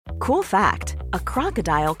Cool fact, a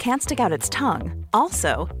crocodile can't stick out its tongue.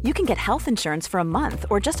 Also, you can get health insurance for a month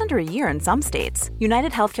or just under a year in some states.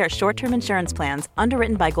 United Healthcare short-term insurance plans,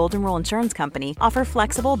 underwritten by Golden Rule Insurance Company, offer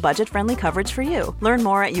flexible, budget-friendly coverage for you. Learn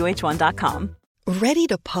more at uh1.com. Ready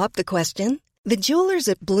to pop the question? The jewelers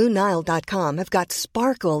at BlueNile.com have got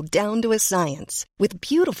sparkle down to a science with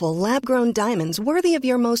beautiful lab-grown diamonds worthy of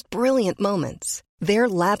your most brilliant moments. Their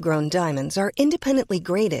lab-grown diamonds are independently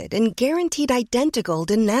graded and guaranteed identical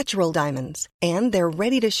to natural diamonds, and they're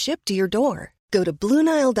ready to ship to your door. Go to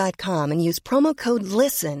BlueNile.com and use promo code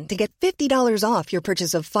LISTEN to get $50 off your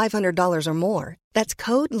purchase of $500 or more. That's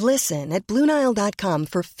code LISTEN at BlueNile.com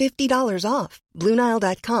for $50 off.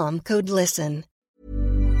 BlueNile.com, code LISTEN.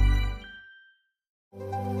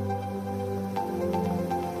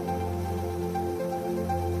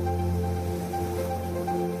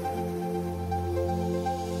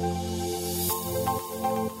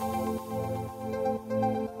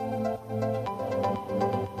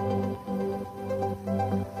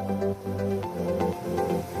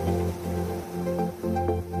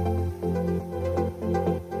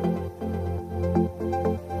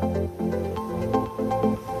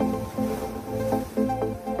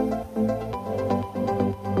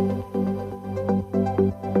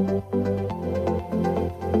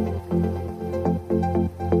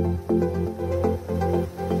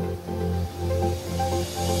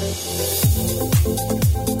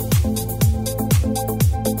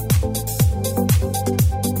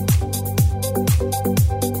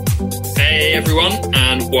 Everyone,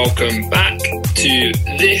 and welcome back to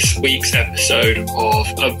this week's episode of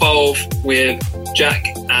Evolve with Jack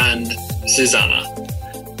and Susanna.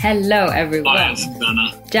 Hello, everyone. Hi,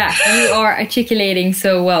 Susanna. Jack, you are articulating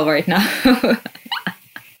so well right now.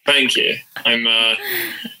 Thank you. I'm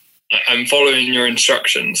following your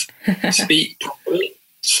instructions. Speak properly,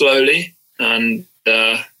 slowly, and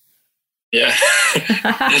yeah,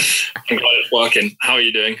 I'm glad it's working. How are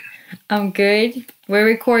you doing? I'm good. We're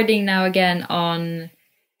recording now again on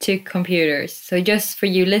two computers. So just for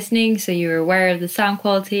you listening, so you're aware of the sound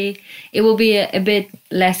quality, it will be a bit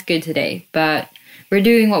less good today, but we're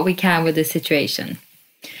doing what we can with the situation.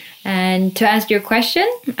 And to answer your question,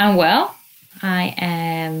 I'm well.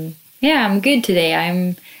 I'm good today.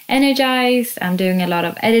 I'm energized. I'm doing a lot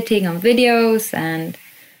of editing on videos and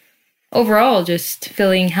overall just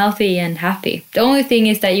feeling healthy and happy. The only thing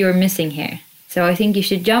is that you are missing here. So I think you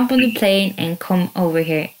should jump on the plane and come over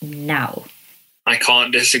here now. I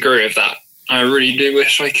can't disagree with that. I really do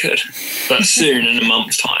wish I could. But soon, in a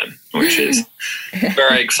month's time, which is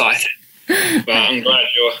very exciting. But I'm glad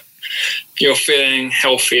you're feeling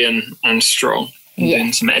healthy and strong and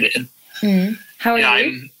doing some editing. Mm. How are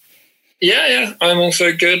you? I'm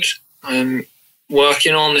also good. I'm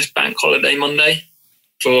working on this bank holiday Monday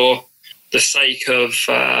for the sake of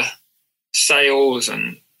sales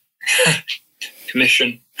and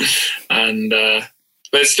commission, and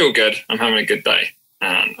but it's still good. I'm having a good day,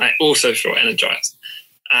 and I also feel energized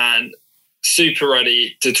and super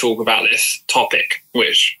ready to talk about this topic,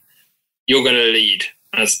 which you're going to lead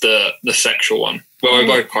as the sexual one. Well, we're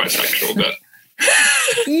both quite sexual, but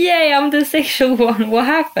yay, I'm the sexual one. What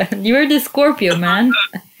happened? You're the Scorpio, man.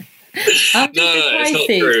 No, it's not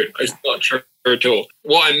true. It's not true at all.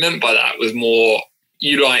 What I meant by that was more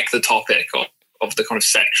you like the topic of the kind of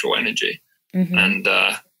sexual energy. Mm-hmm. And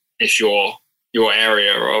it's your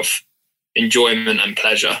area of enjoyment and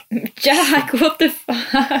pleasure. Jack, what the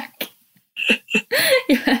fuck?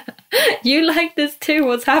 You like this too?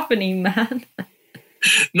 What's happening, man?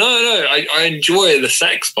 No, I enjoy the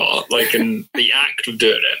sex part, like in the act of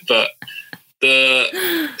doing it, but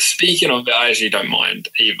the speaking of it, I actually don't mind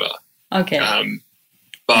either. Okay.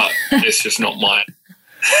 But it's just not mine.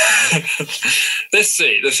 Let's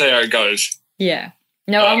see how it goes. Yeah.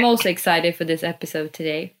 No, I'm also excited for this episode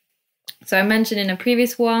today. So I mentioned in a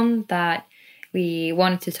previous one that we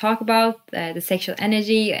wanted to talk about the sexual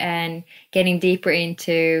energy and getting deeper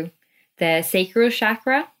into the sacral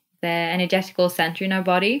chakra, the energetical center in our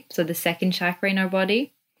body, so the second chakra in our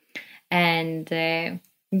body. And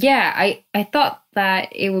I thought that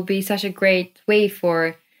it would be such a great way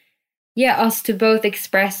for us to both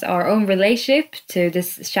express our own relationship to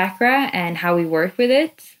this chakra and how we work with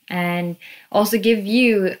it, and also give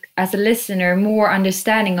you as a listener more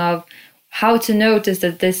understanding of how to notice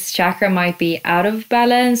that this chakra might be out of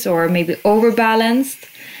balance or maybe overbalanced,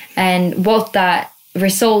 and what that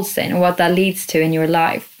results in, what that leads to in your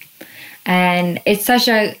life. And it's such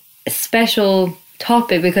a special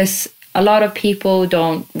topic because a lot of people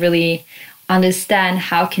don't really understand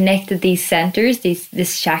how connected these centers,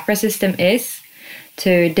 this chakra system is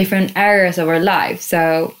to different areas of our life.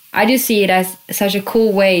 So I just see it as such a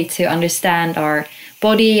cool way to understand our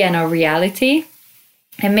body and our reality.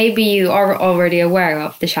 And maybe you are already aware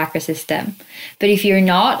of the chakra system. But if you're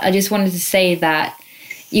not, I just wanted to say that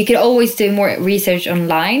you could always do more research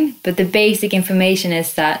online. But the basic information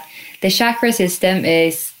is that the chakra system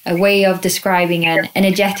is a way of describing an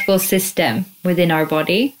energetical system within our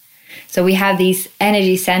body. So we have these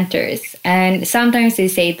energy centers. And sometimes they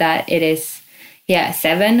say that it is,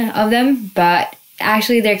 7 of them. But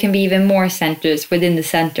actually there can be even more centers within the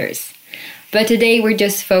centers. But today we're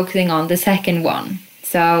just focusing on the second one.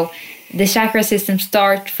 So the chakra system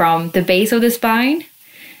starts from the base of the spine.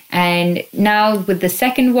 And now with the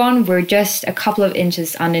second one, we're just a couple of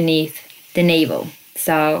inches underneath the navel.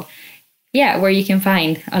 So where you can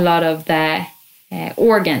find a lot of the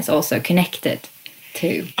organs also connected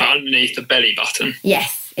to. Underneath the belly button.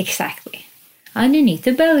 Yes, exactly. Underneath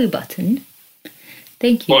the belly button.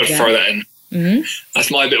 Thank you. I'll throw that in. Mm-hmm.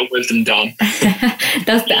 That's my bit of wisdom done.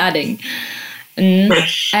 That's the adding.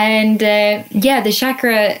 And the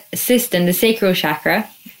chakra system, the sacral chakra,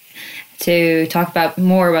 to talk about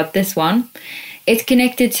more about this one, it's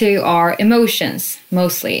connected to our emotions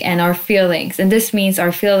mostly and our feelings. And this means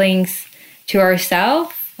our feelings to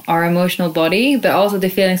ourselves, our emotional body, but also the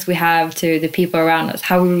feelings we have to the people around us,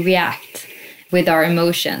 how we react with our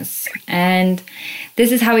emotions. And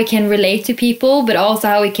this is how we can relate to people, but also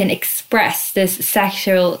how we can express this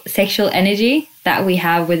sexual energy that we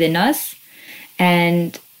have within us.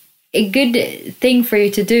 And a good thing for you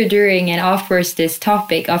to do during and afterwards this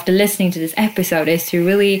topic, after listening to this episode, is to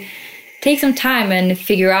really take some time and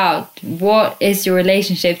figure out what is your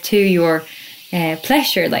relationship to your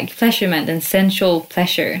pleasure, like pleasurement and sensual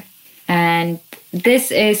pleasure. And this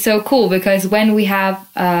is so cool because when we have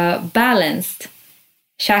a balanced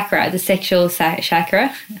chakra, the sexual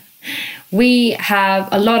chakra, we have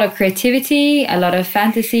a lot of creativity, a lot of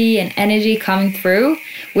fantasy and energy coming through,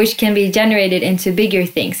 which can be generated into bigger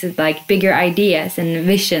things, like bigger ideas and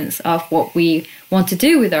visions of what we want to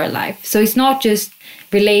do with our life. So it's not just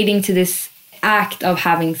relating to this act of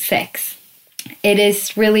having sex. It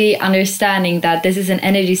is really understanding that this is an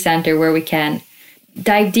energy center where we can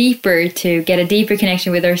dive deeper to get a deeper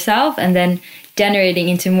connection with ourselves and then generating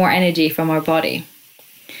into more energy from our body.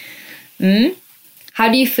 How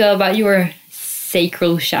do you feel about your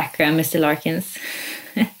sacral chakra, Mr. Larkins?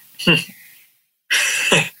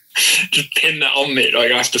 Just pin that on me.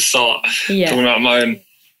 Like I have to start talking about my own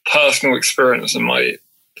personal experience and my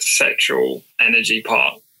sexual energy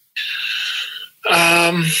part.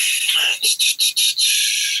 How do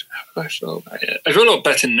I feel about it? I feel a lot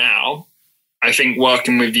better now. I think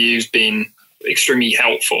working with you has been extremely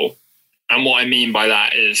helpful. And what I mean by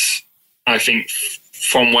that is, I think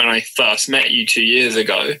from when I first met you 2 years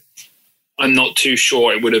ago, I'm not too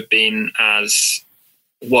sure it would have been as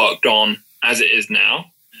worked on as it is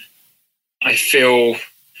now. I feel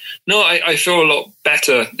a lot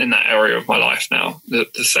better in that area of my life now, the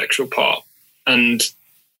sexual part, and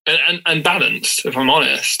balanced, if I'm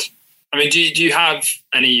honest. I mean, do you have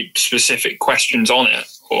any specific questions on it,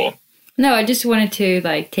 or? No, I just wanted to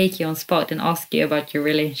take you on spot and ask you about your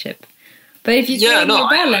relationship. But if you feel more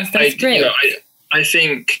balanced, that's great. I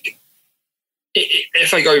think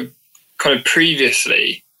if I go kind of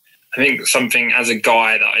previously, I think something as a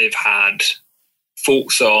guy that I've had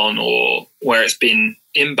thoughts on or where it's been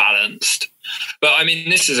imbalanced. But I mean,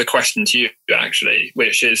 this is a question to you actually,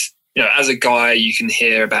 which is, as a guy, you can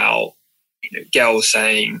hear about, girls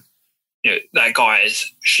saying, that guy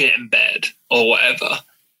is shit in bed or whatever.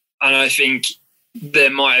 And I think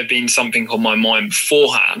there might have been something on my mind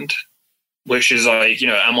beforehand, which is like,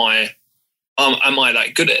 am I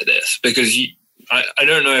that good at this? Because I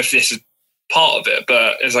don't know if this is part of it,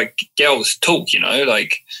 but it's like girls talk,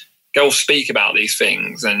 girls speak about these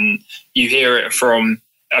things, and you hear it from,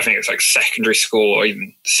 I think it's like secondary school or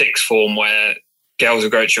even sixth form, where girls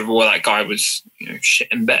will go to each other, well, that guy was,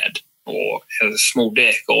 shit in bed or has a small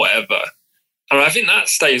dick or whatever. And I think that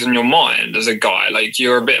stays on your mind as a guy. Like,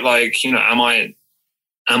 you're a bit like, am I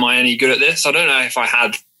any good at this? I don't know if I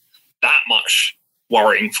had that much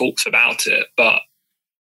worrying thoughts about it, but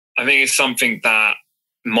I think it's something that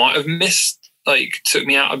might have missed, took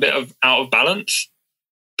me out of balance.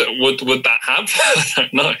 Would that have? I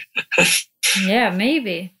don't know. Yeah,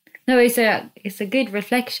 maybe. No, it's a good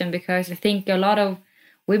reflection, because I think a lot of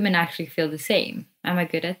women actually feel the same. Am I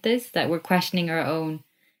good at this? That we're questioning our own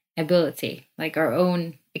ability, our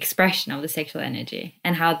own expression of the sexual energy,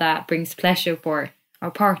 and how that brings pleasure for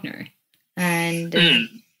our partner. And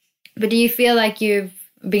but do you feel like you've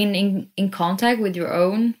been in contact with your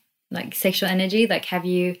own sexual energy? Have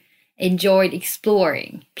you enjoyed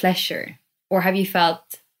exploring pleasure, or have you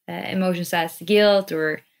felt emotions as guilt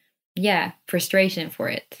or frustration for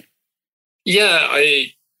it? Yeah,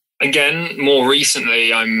 again, more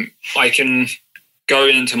recently, I can go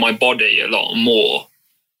into my body a lot more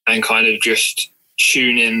and kind of just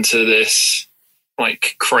tune into this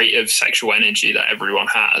like creative sexual energy that everyone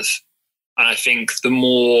has. And I think the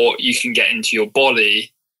more you can get into your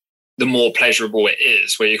body, the more pleasurable it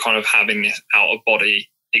is, where you're kind of having this out of body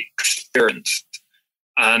experience.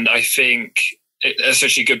 And I think it's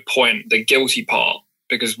actually a good point, the guilty part,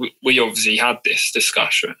 because we obviously had this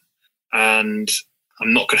discussion, and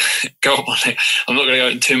I'm not going to go on it. I'm not going to go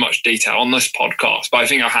into too much detail on this podcast, but I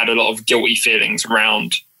think I had a lot of guilty feelings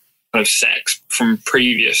around kind of sex from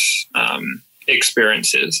previous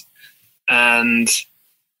experiences. And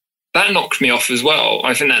that knocked me off as well.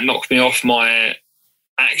 I think that knocked me off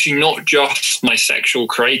actually not just my sexual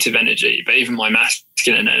creative energy, but even my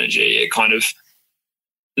masculine energy. It kind of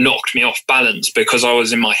knocked me off balance because I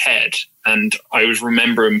was in my head and I was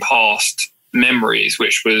remembering past memories,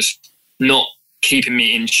 which was not keeping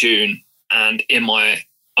me in tune and in my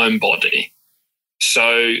own body.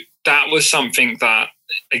 So that was something that,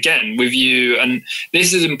 again, with you, and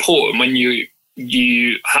this is important when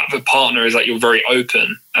you have a partner, is that you're very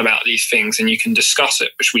open about these things and you can discuss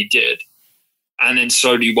it, which we did, and then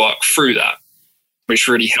slowly work through that, which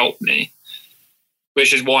really helped me,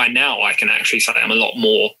 which is why now I can actually say I'm a lot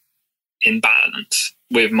more in balance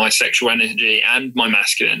with my sexual energy and my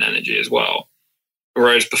masculine energy as well.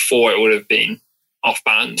 Whereas before it would have been off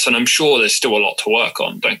balance. And I'm sure there's still a lot to work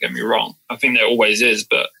on, don't get me wrong. I think there always is,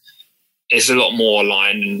 but it's a lot more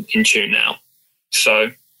aligned and in tune now.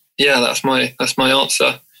 So yeah, that's my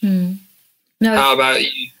answer. No, how about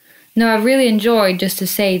you? No, I really enjoyed, just to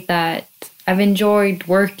say that I've enjoyed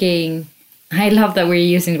working. I love that we're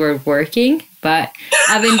using the word working, but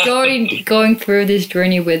I've enjoyed going through this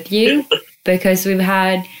journey with you because we've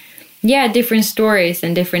had different stories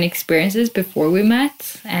and different experiences before we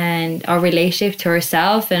met, and our relationship to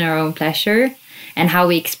ourselves and our own pleasure and how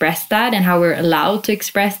we express that and how we're allowed to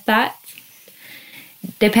express that.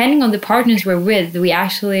 Depending on the partners we're with, we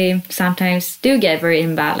actually sometimes do get very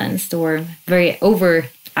imbalanced or very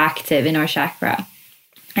overactive in our chakra.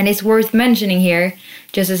 And it's worth mentioning here,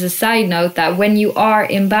 just as a side note, that when you are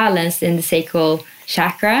imbalanced in the sacral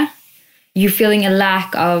chakra, you're feeling a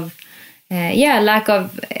lack of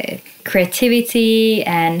creativity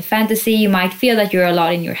and fantasy. You might feel that you're a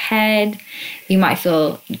lot in your head. You might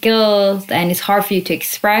feel guilt, and it's hard for you to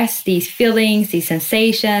express these feelings, these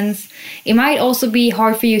sensations. It might also be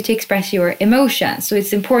hard for you to express your emotions. So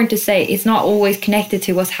it's important to say it's not always connected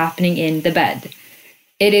to what's happening in the bed.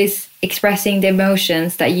 It is expressing the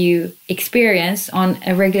emotions that you experience on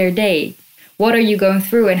a regular day. What are you going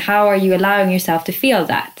through and how are you allowing yourself to feel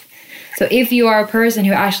that? So if you are a person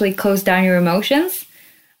who actually closes down your emotions,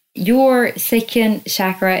 your second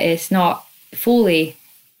chakra is not fully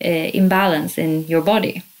in balance in your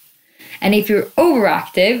body. And if you're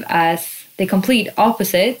overactive, as the complete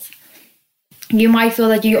opposite, you might feel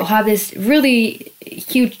that you have this really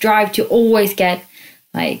huge drive to always get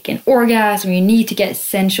like an orgasm. You need to get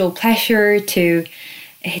sensual pleasure to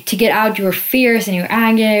get out your fears and your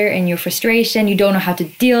anger and your frustration. You don't know how to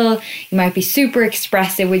deal. You might be super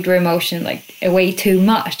expressive with your emotion, like way too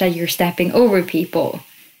much that you're stepping over people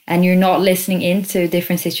and you're not listening into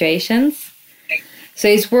different situations. So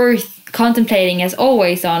it's worth contemplating, as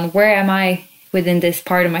always, on where am I within this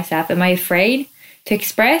part of myself? Am I afraid to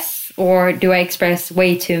express, or do I express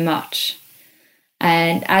way too much?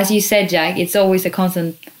 And as you said, Jack, it's always a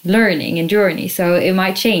constant learning and journey. So it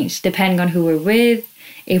might change depending on who we're with,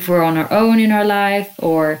 if we're on our own in our life,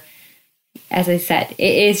 or, as I said,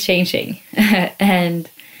 it is changing. And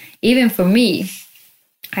even for me,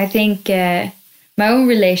 I think my own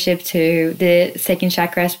relationship to the second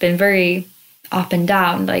chakra has been very up and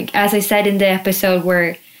down. Like, as I said in the episode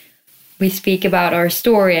where we speak about our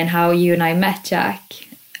story and how you and I met, Jack,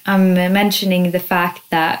 I'm mentioning the fact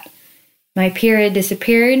that my period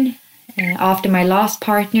disappeared after my last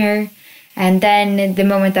partner. And then the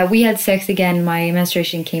moment that we had sex again, my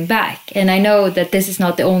menstruation came back. And I know that this is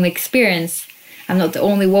not the only experience. I'm not the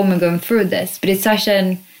only woman going through this. But it's such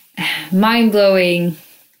a mind-blowing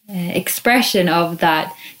expression of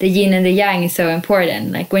that the yin and the yang is so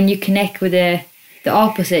important. Like when you connect with the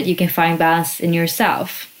opposite, you can find balance in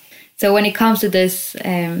yourself. So when it comes to this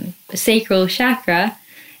sacral chakra,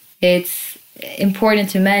 it's important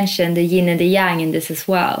to mention the yin and the yang in this as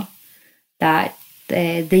well. That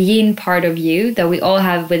the yin part of you that we all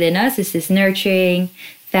have within us is this nurturing,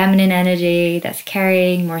 feminine energy that's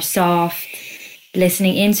caring, more soft,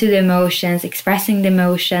 listening into the emotions, expressing the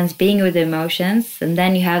emotions, being with the emotions. And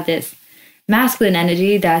then you have this masculine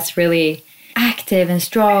energy that's really active and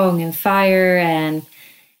strong and fire and,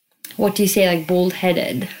 what do you say, like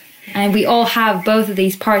bold-headed. And we all have both of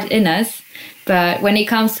these parts in us. But when it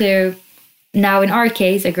comes to, now in our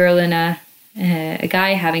case, a girl and a guy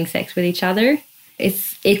having sex with each other,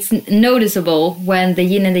 it's noticeable when the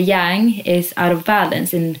yin and the yang is out of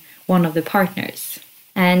balance in one of the partners.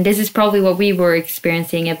 And this is probably what we were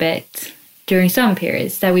experiencing a bit during some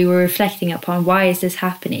periods, that we were reflecting upon, why is this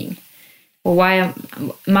happening? Or why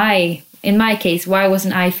in my case, why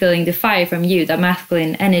wasn't I feeling the fire from you, that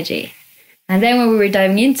masculine energy? And then when we were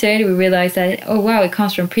diving into it, we realized that, oh wow, it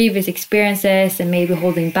comes from previous experiences and maybe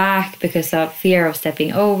holding back because of fear of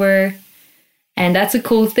stepping over. And that's a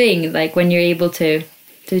cool thing, like when you're able to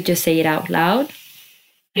just say it out loud.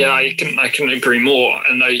 Yeah, I can agree more.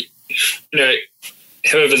 And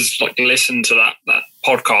whoever's like listened to that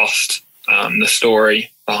podcast, the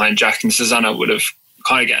story behind Jack and Susanna would have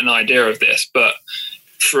kind of get an idea of this. But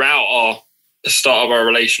throughout the start of our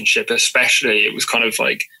relationship, especially, it was kind of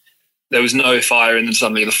like there was no fire, and then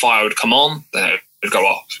suddenly the fire would come on, then it would go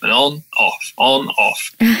off and on,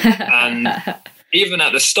 off. And even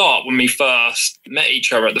at the start, when we first met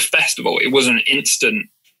each other at the festival, it wasn't an instant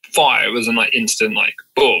fire. It wasn't like instant, like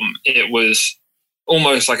boom. It was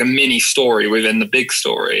almost like a mini story within the big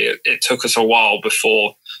story. It took us a while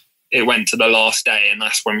before it went to the last day, and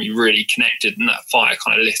that's when we really connected and that fire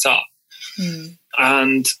kind of lit up.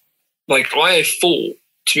 And like I thought,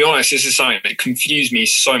 to be honest, this is something that confused me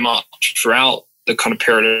so much throughout the kind of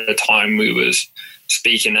period of time we was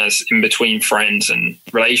speaking as in between friends and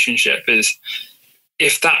relationship, is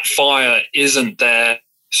if that fire isn't there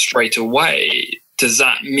straight away, does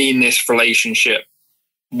that mean this relationship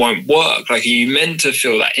won't work? Like, are you meant to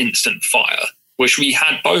feel that instant fire, which we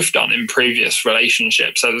had both done in previous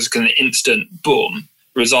relationships? So there's kind of instant boom,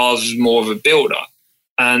 whereas ours was more of a build-up.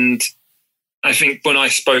 And I think when I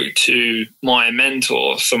spoke to my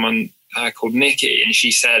mentor, someone called Nikki, and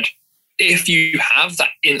she said, if you have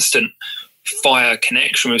that instant fire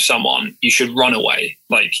connection with someone, you should run away.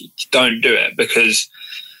 Like, don't do it, because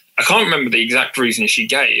I can't remember the exact reason she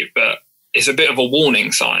gave, but it's a bit of a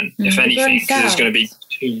warning sign, if anything, because it's going to be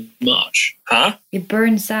too much. Huh? It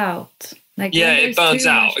burns out. Like, yeah, it burns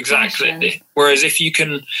out, exactly. Passion. Whereas if you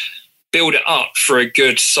can build it up for a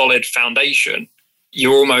good, solid foundation,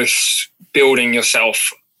 you're almost building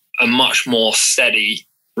yourself a much more steady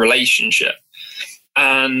relationship.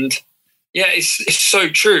 And yeah, it's so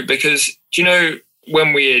true, because, do you know,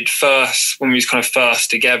 when we was kind of first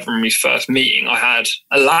together and we was first meeting, I had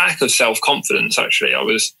a lack of self-confidence, actually. I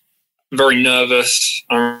was very nervous.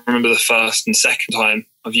 I remember the first and second time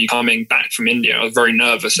of you coming back from India, I was very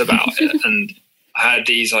nervous about it. And I had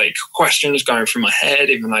these like questions going through my head,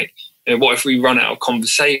 even like, what if we run out of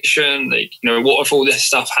conversation? Like, what if all this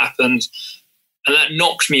stuff happens? And that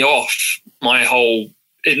knocks me off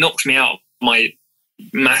it knocks me out my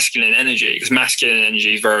masculine energy, because masculine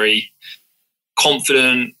energy is very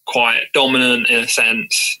confident, quite dominant in a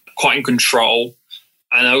sense, quite in control.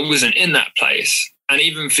 And I wasn't in that place. And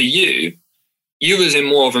even for you was in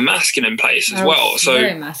more of a masculine place as well.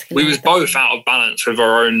 So we was both out of balance with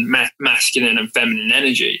our own masculine and feminine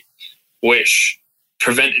energy, which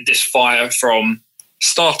prevented this fire from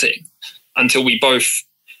starting until we both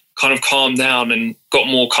kind of calmed down and got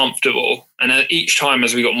more comfortable. And then each time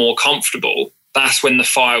as we got more comfortable, that's when the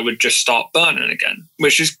fire would just start burning again,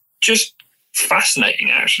 which is just fascinating,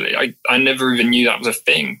 actually. I never even knew that was a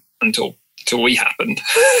thing until we happened.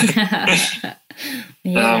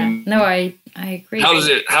 No, I agree. How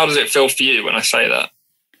does it feel for you when I say that?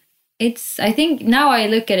 I think now I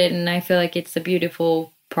look at it and I feel like it's a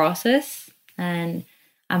beautiful process, and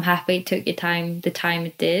I'm happy it took the time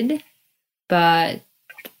it did. But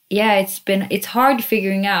yeah, it's hard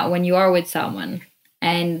figuring out when you are with someone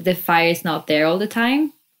and the fire is not there all the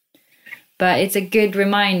time. But it's a good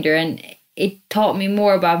reminder, and it taught me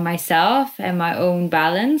more about myself and my own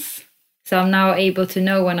balance. So I'm now able to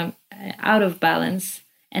know when I'm out of balance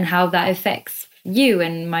and how that affects you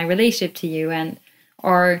and my relationship to you and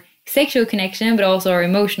our sexual connection, but also our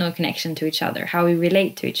emotional connection to each other, how we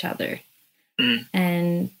relate to each other.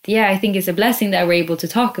 And yeah, I think it's a blessing that we're able to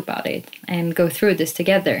talk about it and go through this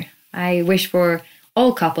together. I wish for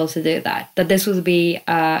all couples to do that this will be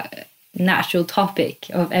a natural topic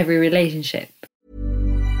of every relationship.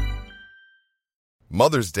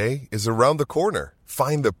 Mother's Day is around the corner.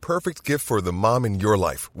 Find the perfect gift for the mom in your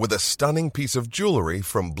life with a stunning piece of jewelry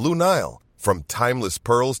from Blue Nile. From timeless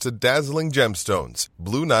pearls to dazzling gemstones,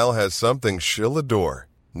 Blue Nile has something she'll adore.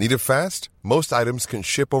 Need it fast? Most items can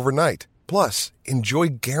ship overnight. Plus, enjoy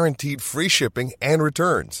guaranteed free shipping and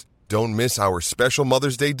returns. Don't miss our special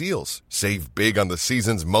Mother's Day deals. Save big on the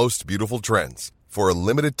season's most beautiful trends. For a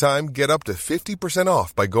limited time, get up to 50%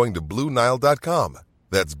 off by going to BlueNile.com.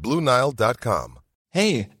 That's BlueNile.com.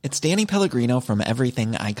 Hey, it's Danny Pellegrino from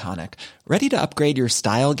Everything Iconic. Ready to upgrade your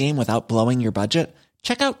style game without blowing your budget?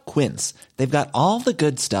 Check out Quince. They've got all the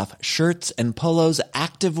good stuff, shirts and polos,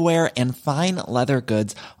 activewear, and fine leather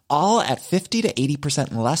goods, all at 50 to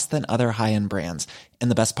 80% less than other high-end brands. And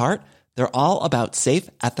the best part? They're all about safe,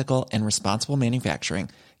 ethical, and responsible manufacturing.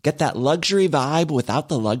 Get that luxury vibe without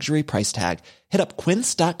the luxury price tag. Hit up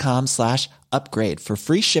quince.com/upgrade for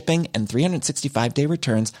free shipping and 365-day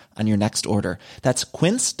returns on your next order. That's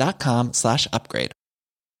quince.com/upgrade.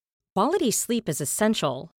 Quality sleep is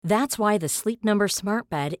essential. That's why the Sleep Number Smart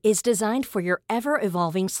Bed is designed for your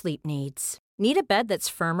ever-evolving sleep needs. Need a bed that's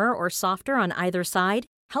firmer or softer on either side?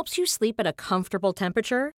 Helps you sleep at a comfortable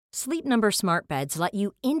temperature? Sleep Number Smart Beds let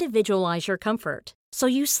you individualize your comfort, so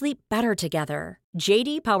you sleep better together.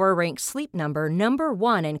 J.D. Power ranks Sleep Number number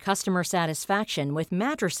 1 in customer satisfaction with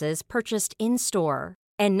mattresses purchased in-store.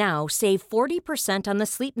 And now, save 40% on the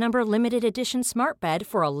Sleep Number Limited Edition Smart Bed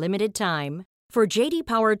for a limited time. For J.D.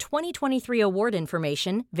 Power 2023 award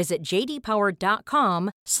information, visit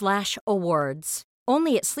jdpower.com/awards.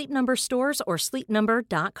 Only at Sleep Number stores or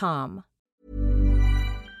sleepnumber.com.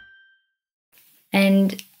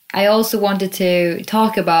 And I also wanted to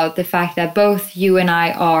talk about the fact that both you and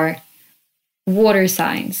I are water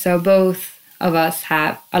signs. So both of us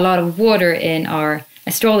have a lot of water in our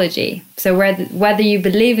astrology. So whether you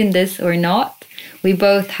believe in this or not, we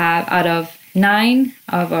both have, out of 9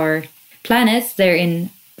 of our planets,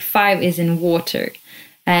 5 is in water.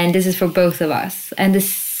 And this is for both of us. And the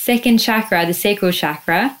second chakra, the sacral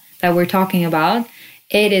chakra that we're talking about,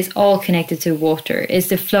 it is all connected to water. It's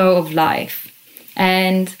the flow of life.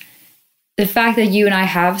 And the fact that you and I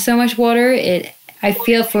have so much water, I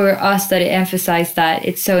feel for us that it emphasizes that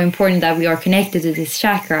it's so important that we are connected to this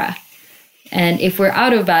chakra. And if we're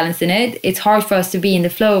out of balance in it, it's hard for us to be in the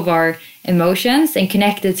flow of our emotions and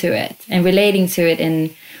connected to it and relating to it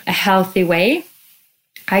in a healthy way.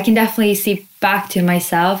 I can definitely see back to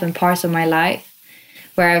myself and parts of my life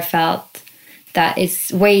where I felt that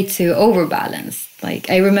it's way too overbalanced. Like,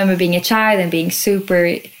 I remember being a child and being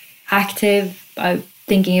super active,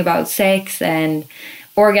 thinking about sex and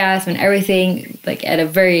orgasm and everything, like at a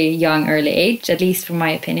very young, early age. At least from my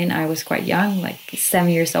opinion, I was quite young, like 7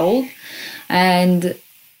 years old. And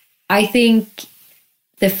I think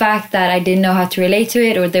the fact that I didn't know how to relate to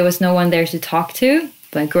it, or there was no one there to talk to,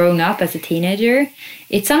 like growing up as a teenager,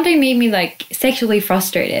 it sometimes made me like sexually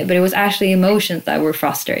frustrated, but it was actually emotions that were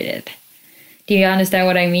frustrated. Do you understand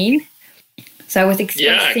what I mean? So I was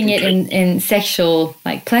expressing it in sexual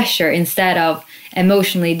like pleasure instead of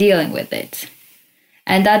emotionally dealing with it.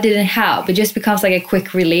 And that didn't help. It just becomes like a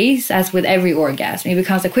quick release, as with every orgasm. It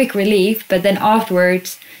becomes a quick relief, but then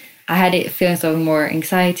afterwards I had feelings of more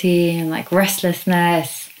anxiety and like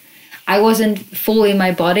restlessness. I wasn't fully in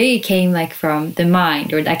my body. It came like from the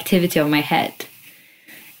mind or the activity of my head.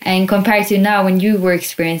 And compared to now, when you were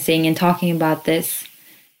experiencing and talking about this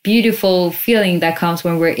beautiful feeling that comes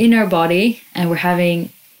when we're in our body and we're having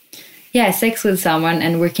sex with someone,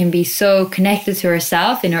 and we can be so connected to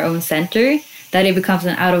ourselves in our own center that it becomes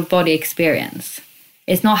an out-of-body experience.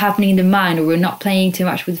 It's not happening in the mind, or we're not playing too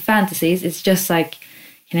much with fantasies. It's just like,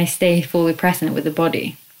 can I stay fully present with the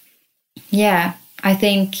body? Yeah, I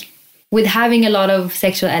think with having a lot of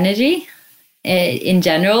sexual energy in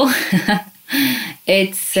general,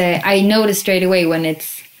 I notice straight away when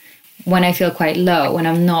I feel quite low, when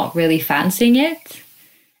I'm not really fancying it.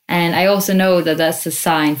 And I also know that that's a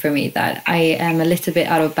sign for me that I am a little bit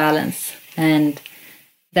out of balance, and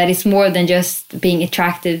that it's more than just being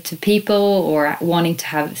attracted to people or wanting to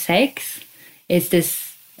have sex. It's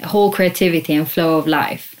this whole creativity and flow of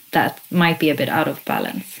life that might be a bit out of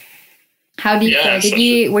balance. How do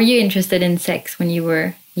you were you interested in sex when you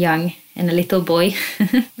were young and a little boy?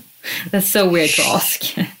 That's so weird to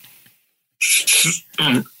ask.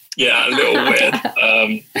 Yeah, a little weird.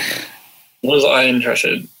 Was I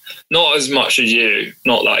interested? Not as much as you,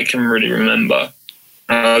 not that I can really remember.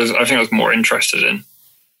 I think I was more interested in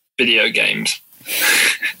video games.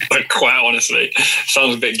 Like, quite honestly.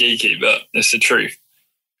 Sounds a bit geeky, but it's the truth.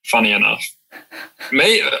 Funny enough.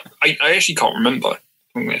 I actually can't remember,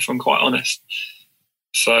 if I'm quite honest.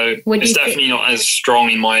 So it's definitely not as strong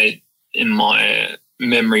in my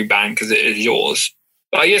memory bank as it is yours.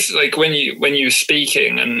 But I guess like when you're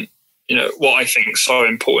speaking, and you know what I think is so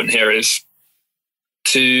important here is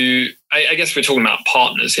I guess we're talking about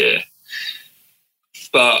partners here,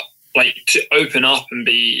 but like to open up and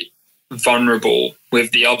be vulnerable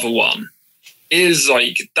with the other one is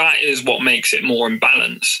like, that is what makes it more in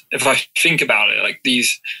balance. If I think about it, like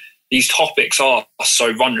these topics are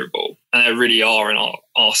so vulnerable, and they really are in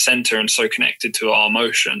our center and so connected to our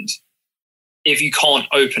emotions. If you can't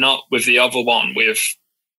open up with the other one with,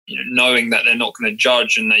 knowing that they're not going to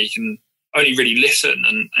judge and they can only really listen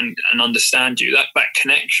and understand you, that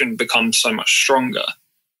connection becomes so much stronger.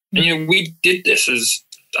 And, we did this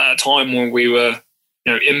at a time when we were,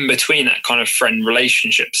 in between that kind of friend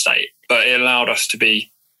relationship state, but it allowed us to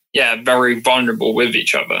be, very vulnerable with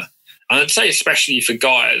each other. And I'd say especially for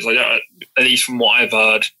guys, at least from what I've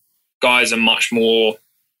heard, guys are much more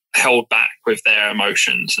held back with their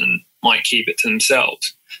emotions and might keep it to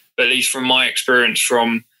themselves. But at least from my experience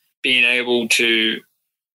from being able to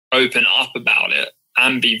open up about it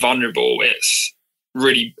and be vulnerable, it's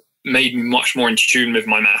really made me much more in tune with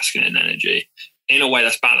my masculine energy in a way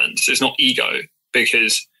that's balanced. It's not ego,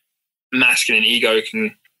 because masculine ego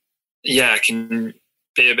can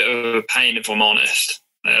be a bit of a pain, if I'm honest.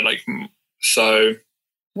 So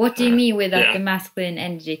what do you mean with that? The masculine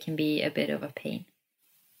energy can be a bit of a pain?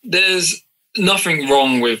 There's nothing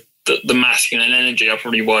wrong with the masculine energy. I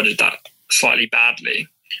probably worded that slightly badly,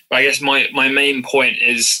 but I guess my main point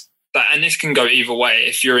is that, and this can go either way,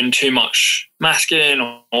 if you're in too much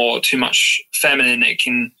masculine or too much feminine, it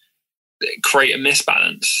can create a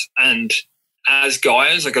misbalance. And as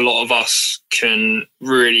guys, like, a lot of us can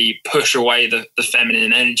really push away the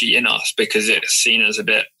feminine energy in us because it's seen as a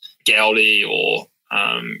bit girly, or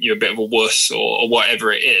you're a bit of a wuss, or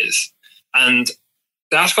whatever it is. And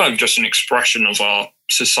that's kind of just an expression of our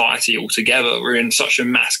society altogether. We're in such a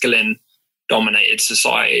masculine dominated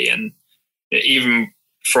society, and even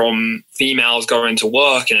from females going to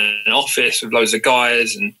work in an office with loads of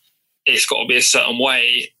guys, and it's got to be a certain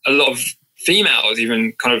way. A lot of females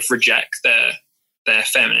even kind of reject their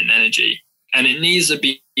feminine energy, and it needs to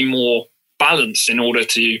be more balanced in order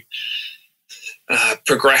to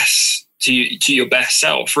progress to your best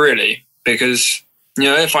self, really. Because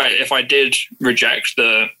if I did reject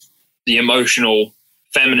the emotional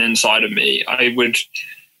feminine side of me, I would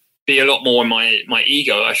be a lot more in my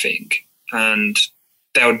ego, I think, and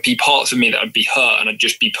there would be parts of me that would be hurt, and I'd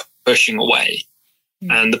just be pushing away.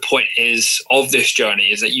 And the point of this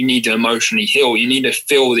journey is that you need to emotionally heal. You need to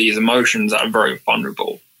feel these emotions that are very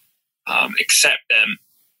vulnerable, accept them,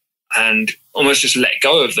 and almost just let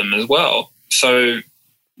go of them as well, so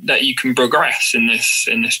that you can progress in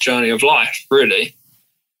this journey of life, really.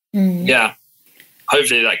 Yeah.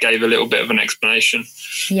 Hopefully that gave a little bit of an explanation.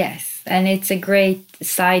 Yes, and it's a great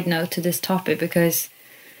side note to this topic, because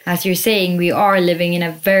as you're saying, we are living in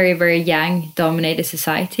a very, very yang-dominated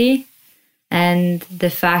society. And the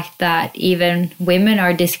fact that even women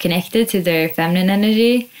are disconnected to their feminine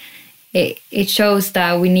energy, it shows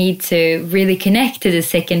that we need to really connect to the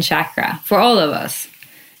second chakra for all of us,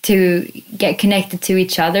 to get connected to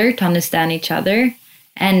each other, to understand each other,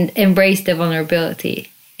 and embrace the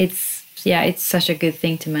vulnerability. It's such a good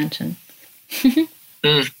thing to mention.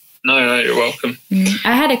 No, you're welcome.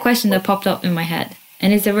 I had a question that popped up in my head,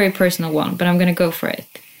 and it's a very personal one, but I'm going to go for it.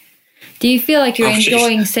 Do you feel like you're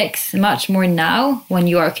enjoying sex much more now when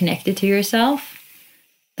you are connected to yourself?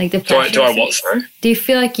 Like the pleasure do I what, sorry? Do you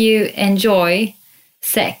feel like you enjoy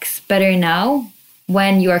sex better now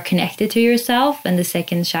when you are connected to yourself and the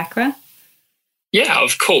second chakra? Yeah,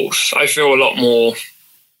 of course. I feel a lot more,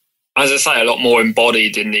 as I say, a lot more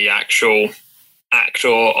embodied in the actual act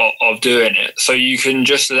of doing it. So you can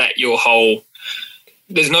just let your whole...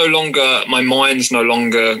 my mind's no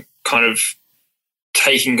longer kind of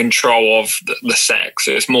taking control of the sex.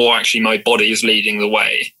 It's more actually my body is leading the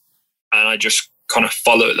way, and I just kind of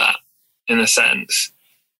follow that in a sense,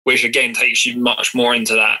 which again takes you much more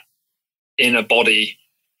into that inner body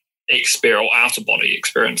experience, or outer body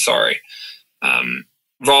experience, rather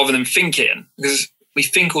than thinking, because we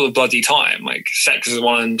think all the bloody time. Like, sex is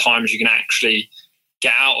one of the times you can actually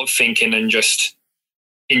get out of thinking and just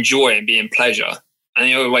enjoy and be in pleasure. And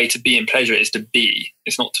the only way to be in pleasure is to be.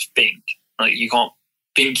 It's not to think. Like, you can't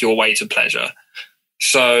think your way to pleasure.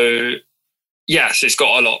 So yes, it's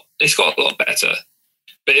got a lot better.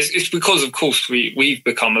 But it's because, of course, we've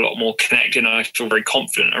become a lot more connected, and I feel very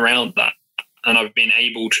confident around that. And I've been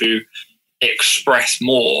able to express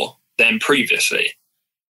more than previously,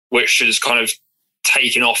 which has kind of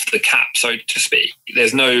taken off the cap, so to speak.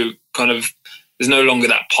 There's no longer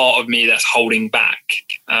that part of me that's holding back,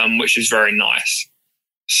 which is very nice.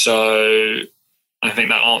 So I think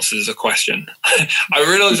that answers the question. I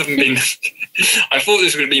realise I thought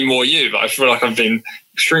this would be more you, but I feel like I've been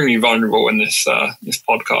extremely vulnerable in this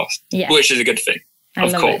podcast, which is a good thing,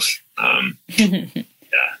 of course. Yeah.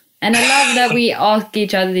 And I love that we ask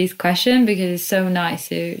each other these questions because it's so nice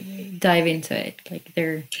to dive into it. Like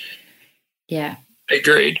yeah.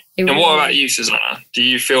 Agreed. And what about you, Susanna? Do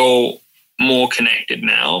you feel more connected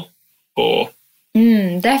now, or?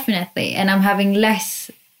 Definitely. And I'm having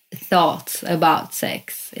less thoughts about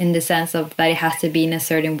sex in the sense of that it has to be in a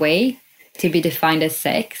certain way to be defined as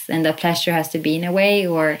sex, and that pleasure has to be in a way,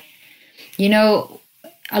 or, you know,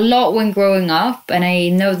 a lot when growing up, and I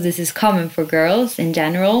know this is common for girls in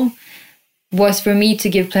general, was for me to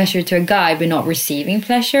give pleasure to a guy but not receiving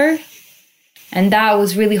pleasure. And that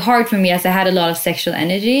was really hard for me as I had a lot of sexual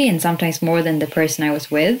energy, and sometimes more than the person I was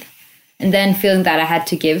with. And then feeling that I had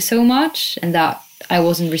to give so much and that I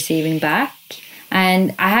wasn't receiving back.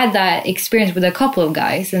 And I had that experience with a couple of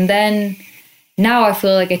guys. And then now I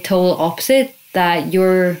feel like a total opposite, that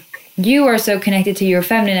you are so connected to your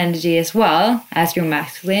feminine energy as well as your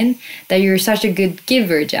masculine, that you're such a good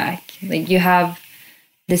giver, Jack. Like, you have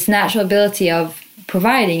this natural ability of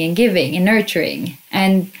providing and giving and nurturing.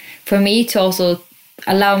 And for me to also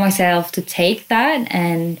allow myself to take that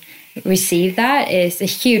and receive that is a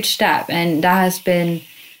huge step. And that has been,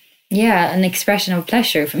 an expression of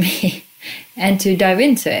pleasure for me. And to dive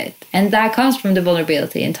into it. And that comes from the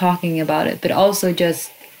vulnerability and talking about it, but also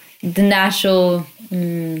just the natural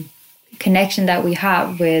connection that we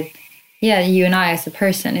have with, you and I as a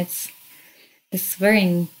person. It's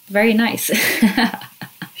very, very nice.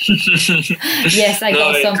 Yes, I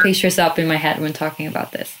got some pictures up in my head when talking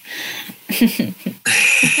about this.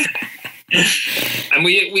 And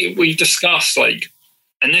we discussed, like,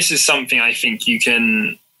 and this is something I think you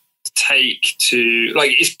can take to,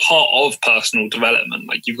 like, it's part of personal development.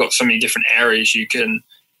 Like, you've got so many different areas you can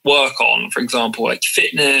work on, for example, like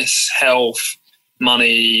fitness, health,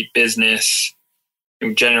 money, business,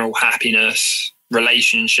 general happiness,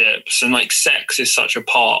 relationships, and like sex is such a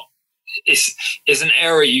part. It's an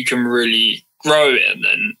area you can really grow in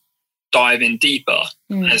and dive in deeper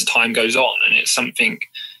as time goes on. And it's something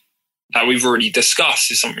that we've already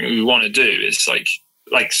discussed is something we want to do. It's like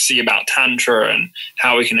see about Tantra and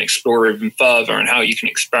how we can explore even further and how you can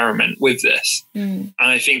experiment with this. And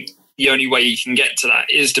I think the only way you can get to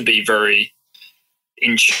that is to be very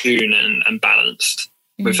in tune and balanced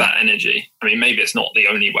with that energy. I mean, maybe it's not the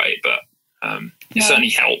only way, but it certainly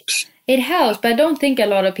helps. It helps, but I don't think a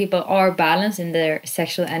lot of people are balanced in their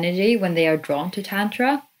sexual energy when they are drawn to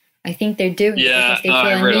Tantra. I think they're doing it because they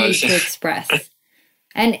feel a need to express.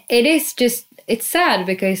 And it's sad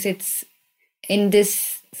because it's, in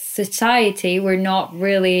this society, we're not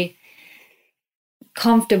really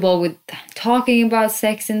comfortable with talking about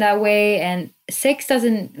sex in that way. And sex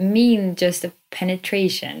doesn't mean just a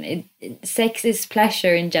penetration. Sex is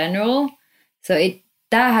pleasure in general. So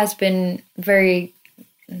that has been very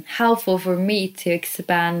helpful for me to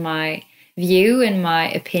expand my view and my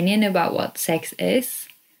opinion about what sex is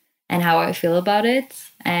and how I feel about it.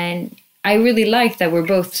 And I really like that we're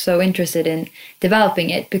both so interested in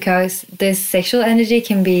developing it, because this sexual energy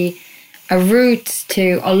can be a route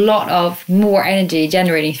to a lot of more energy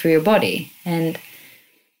generating through your body. And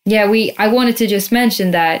I wanted to just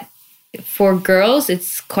mention that for girls,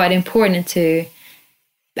 it's quite important to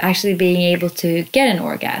actually being able to get an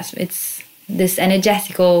orgasm. It's this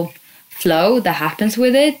energetical flow that happens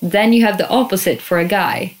with it. Then you have the opposite for a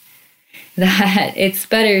guy, that it's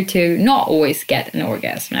better to not always get an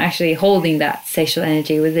orgasm, actually holding that sexual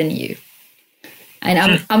energy within you.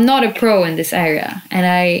 And I'm not a pro in this area, and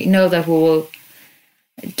I know that we will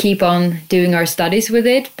keep on doing our studies with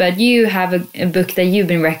it, but you have a book that you've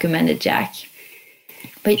been recommended, Jack.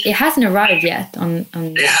 But it hasn't arrived yet.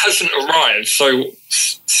 It hasn't arrived, so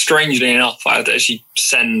strangely enough, I had to actually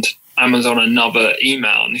send Amazon another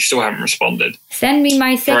email, and they still haven't responded. Send me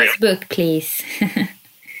my sex book, please.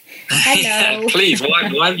 Hello. Yeah, please,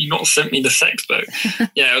 why have you not sent me the sex book?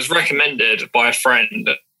 Yeah, it was recommended by a friend.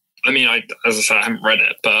 I mean, as I said, I haven't read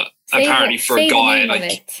it, but apparently for a guy,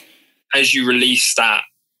 like, as you release that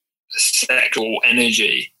sexual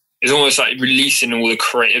energy, it's almost like releasing all the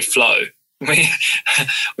creative flow.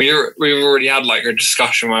 We've already had like a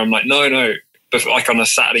discussion where I'm like, no, but like on a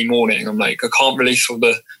Saturday morning, I'm like, I can't release all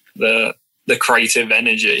the creative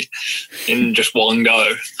energy in just one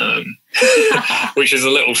go, which is a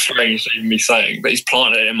little strange to even be saying, but he's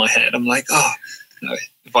planted it in my head. I'm like,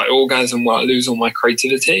 if I orgasm, will I lose all my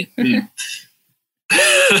creativity? I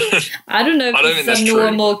don't know if it's a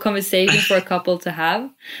normal conversation for a couple to have,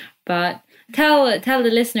 but tell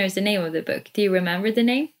the listeners the name of the book. Do you remember the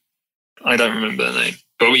name? I don't remember the name,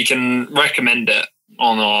 but we can recommend it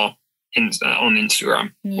on our on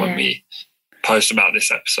Instagram when we post about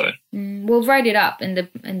this episode. We'll write it up in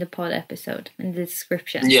the pod episode in the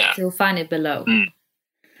description. Yeah, so you'll find it below.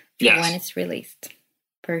 Yes. when it's released.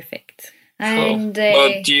 Perfect. Cool. And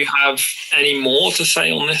well, do you have any more to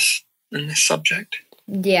say on this subject?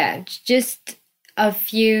 Yeah, just a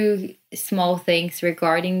few small things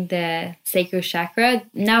regarding the sacral chakra.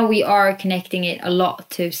 Now we are connecting it a lot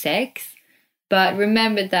to sex, but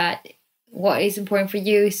remember that what is important for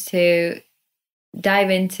you is to dive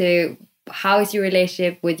into how is your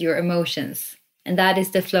relationship with your emotions, and that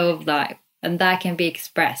is the flow of life, and that can be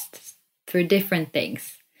expressed through different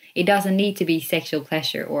things. It doesn't need to be sexual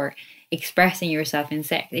pleasure or expressing yourself in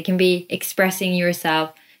sex. It can be expressing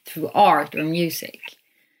yourself through art or music.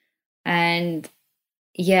 And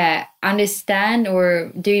yeah, understand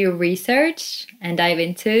or do your research and dive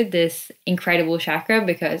into this incredible chakra,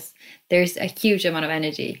 because there's a huge amount of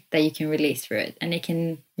energy that you can release through it, and it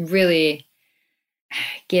can really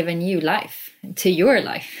give a new life to your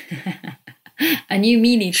life, a new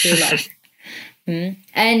meaning to your life.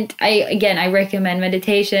 And I recommend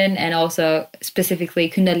meditation, and also specifically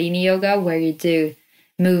Kundalini yoga, where you do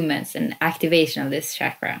movements and activation of this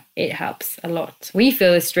chakra. It helps a lot. We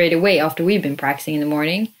feel it straight away after we've been practicing in the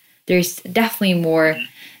morning. There's definitely more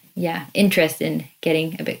interest in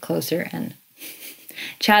getting a bit closer and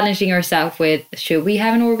challenging ourselves with, should we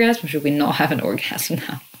have an orgasm or should we not have an orgasm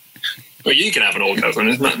now? Well, you can have an orgasm.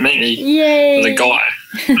 It's not mainly Yay. the guy.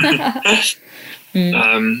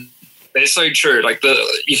 It's so true. Like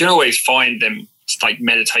you can always find them like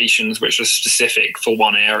meditations which are specific for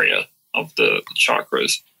one area of the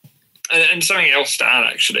chakras. And something else to add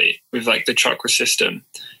actually with like the chakra system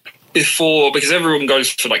because everyone goes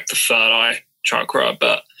for like the third eye chakra,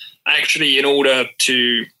 but actually in order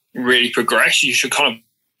to really progress, you should kind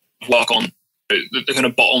of work on the kind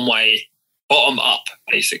of bottom up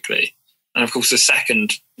basically. And of course the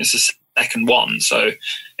second is the second one. So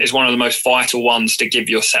it's one of the most vital ones to give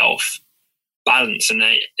yourself balance and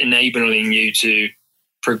enabling you to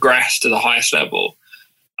progress to the highest level.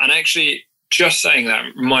 And actually, just saying that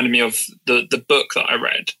reminded me of the book that I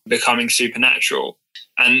read, Becoming Supernatural.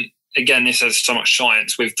 And again, this has so much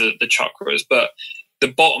science with the chakras, but the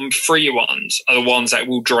bottom three ones are the ones that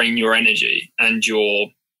will drain your energy and your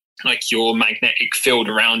magnetic field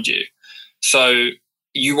around you. So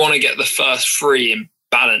you want to get the first three in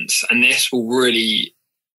balance, and this will really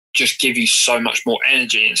just give you so much more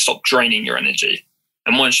energy and stop draining your energy.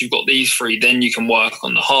 And once you've got these three, then you can work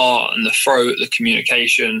on the heart and the throat, the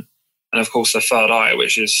communication, and of course the third eye,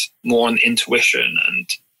 which is more on intuition and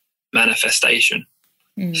manifestation.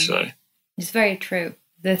 So it's very true.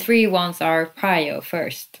 The three ones are prio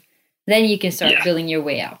first. Then you can start building your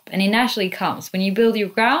way up. And it naturally comes. When you build your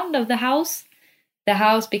ground of the house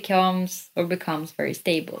becomes very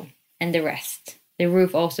stable. And the rest. The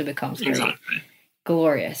roof also becomes very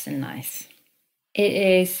glorious and nice. It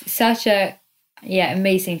is such a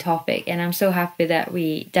amazing topic, and I'm so happy that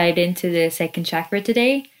we dived into the second chakra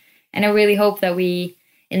today. And I really hope that we,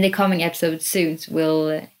 in the coming episodes soon,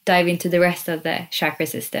 will dive into the rest of the chakra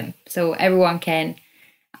system, so everyone can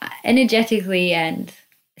energetically and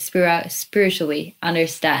spiritually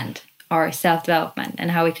understand our self-development and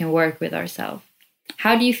how we can work with ourselves.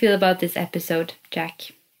 How do you feel about this episode,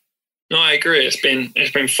 Jack? No, I agree. It's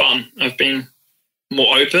been fun. I've been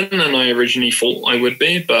more open than I originally thought I would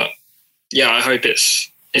be, but yeah, I hope it's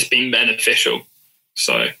been beneficial.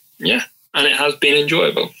 So yeah, and it has been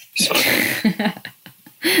enjoyable. So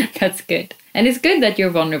that's good. And it's good that you're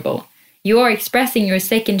vulnerable. You are expressing your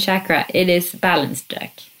second chakra. It is balanced,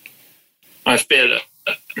 Jack. I feel it.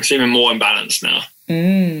 It's even more imbalanced now.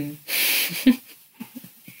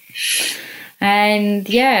 And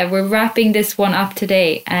yeah, we're wrapping this one up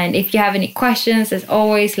today. And if you have any questions, as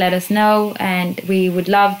always, let us know. And we would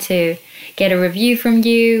love to get a review from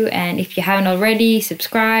you. And if you haven't already,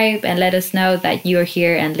 subscribe and let us know that you're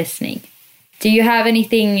here and listening. Do you have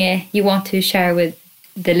anything you want to share with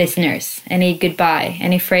the listeners? Any goodbye?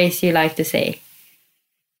 Any phrase you like to say?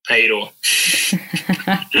 Hey-do.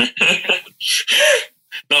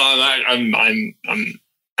 No, I'm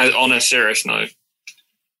on a serious note.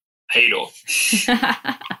 Hey-do.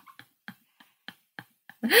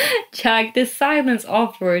 Jack, the silence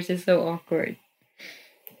afterwards is so awkward.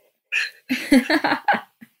 That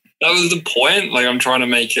was the point. Like, I'm trying to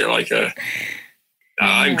make it like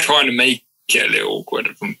I'm trying to make it a little awkward,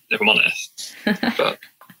 if I'm honest. But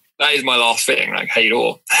that is my last thing. Like,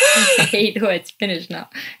 hey-do. Hey-do, it's finished now.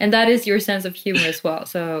 And that is your sense of humor as well.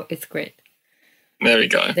 So it's great. There we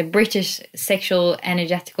go. The British sexual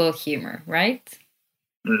energetical humor, right?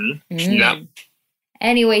 Yeah.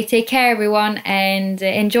 Anyway, take care, everyone, and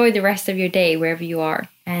enjoy the rest of your day wherever you are.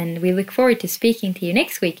 And we look forward to speaking to you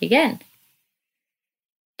next week again.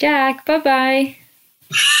 Jack, bye-bye.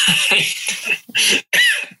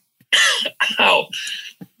 Ow.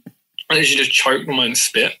 I literally just choked on my own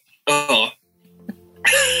spit. Oh.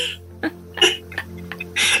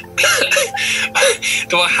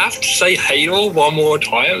 Do I have to say Hador one more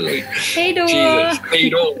time? Like, Hador! Jesus,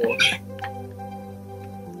 Hador.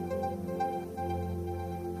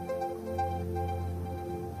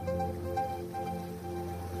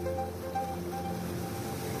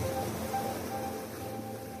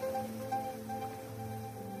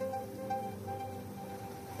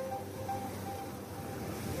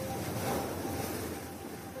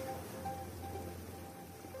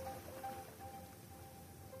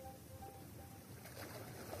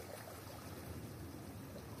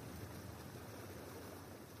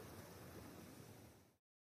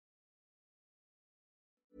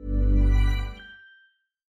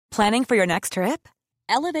 Planning for your next trip?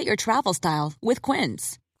 Elevate your travel style with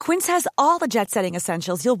Quince. Quince has all the jet-setting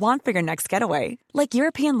essentials you'll want for your next getaway, like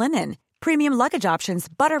European linen, premium luggage options,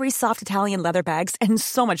 buttery soft Italian leather bags, and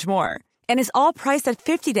so much more. And is all priced at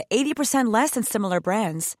 50 to 80% less than similar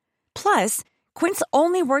brands. Plus, Quince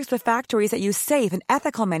only works with factories that use safe and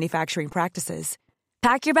ethical manufacturing practices.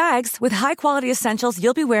 Pack your bags with high-quality essentials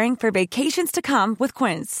you'll be wearing for vacations to come with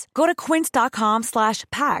Quince. Go to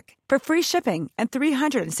quince.com/pack for free shipping and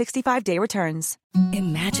 365-day returns.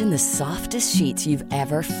 Imagine the softest sheets you've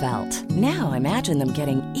ever felt. Now imagine them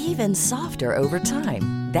getting even softer over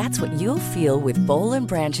time. That's what you'll feel with Boll &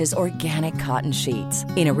 Branch's organic cotton sheets.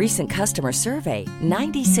 In a recent customer survey,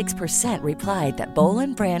 96% replied that Boll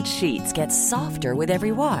 & Branch sheets get softer with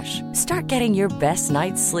every wash. Start getting your best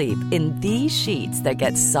night's sleep in these sheets that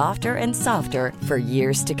get softer and softer for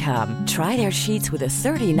years to come. Try their sheets with a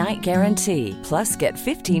 30-night guarantee. Plus, get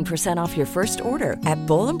 15% off your first order at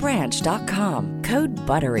bollandbranch.com. Code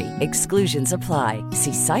BUTTERY. Exclusions apply.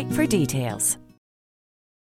 See site for details.